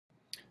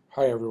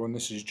Hi everyone,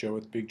 this is Joe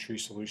with Big Tree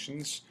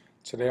Solutions.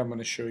 Today I'm going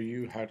to show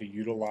you how to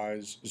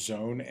utilize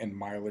zone and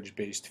mileage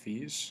based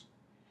fees.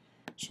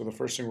 So the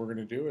first thing we're going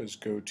to do is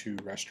go to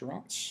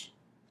restaurants.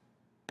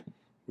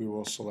 We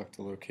will select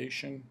a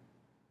location,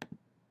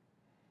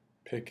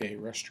 pick a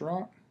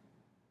restaurant,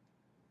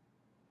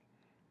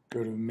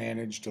 go to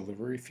manage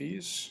delivery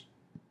fees.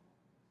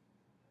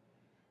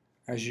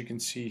 As you can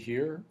see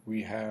here,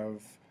 we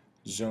have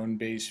zone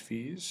based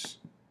fees.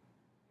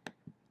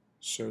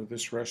 So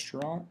this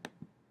restaurant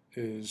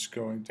is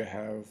going to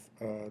have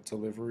a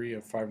delivery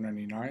of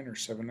 $5.99 or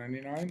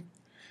 $7.99,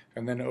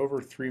 and then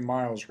over 3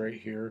 miles right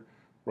here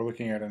we're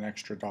looking at an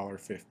extra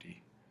 $1.50.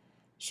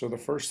 So the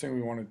first thing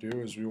we want to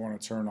do is we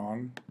want to turn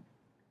on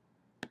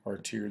our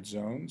tiered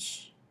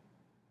zones.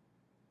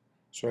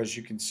 So as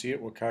you can see,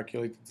 it will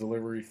calculate the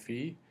delivery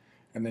fee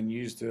and then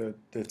use the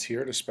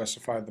tier to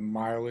specify the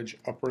mileage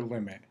upper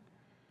limit.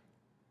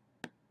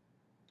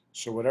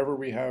 So whatever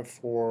we have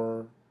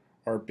for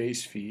our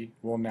base fee,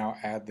 we'll now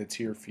add the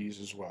tier fees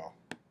as well.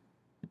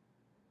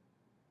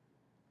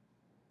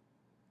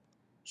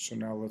 So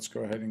now let's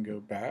go ahead and go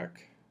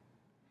back.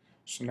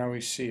 So now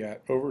we see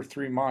at over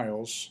 3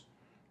 miles,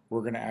 we're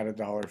going to add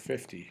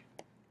 $1.50.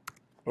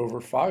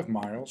 Over 5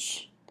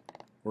 miles,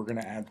 we're going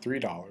to add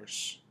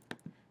 $3.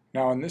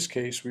 Now in this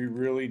case, we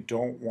really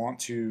don't want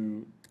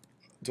to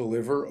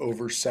deliver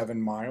over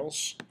 7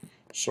 miles,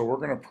 so we're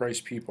going to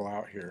price people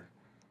out here.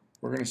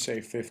 We're going to say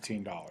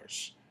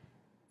 $15.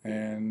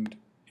 And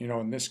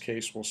in this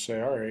case, we'll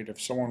say, all right,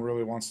 if someone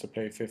really wants to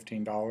pay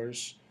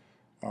 $15,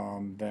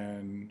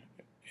 then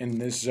in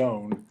this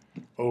zone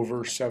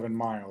over 7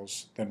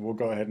 miles, then we'll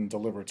go ahead and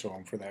deliver to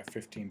them for that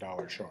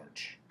 $15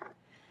 charge.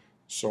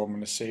 So I'm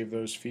going to save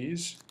those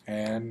fees,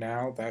 and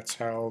now that's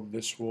how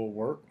this will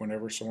work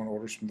whenever someone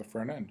orders from the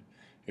front end.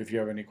 If you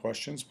have any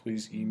questions,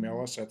 please email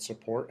us at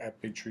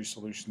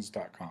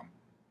support@bigtreesolutions.com.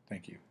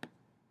 Thank you.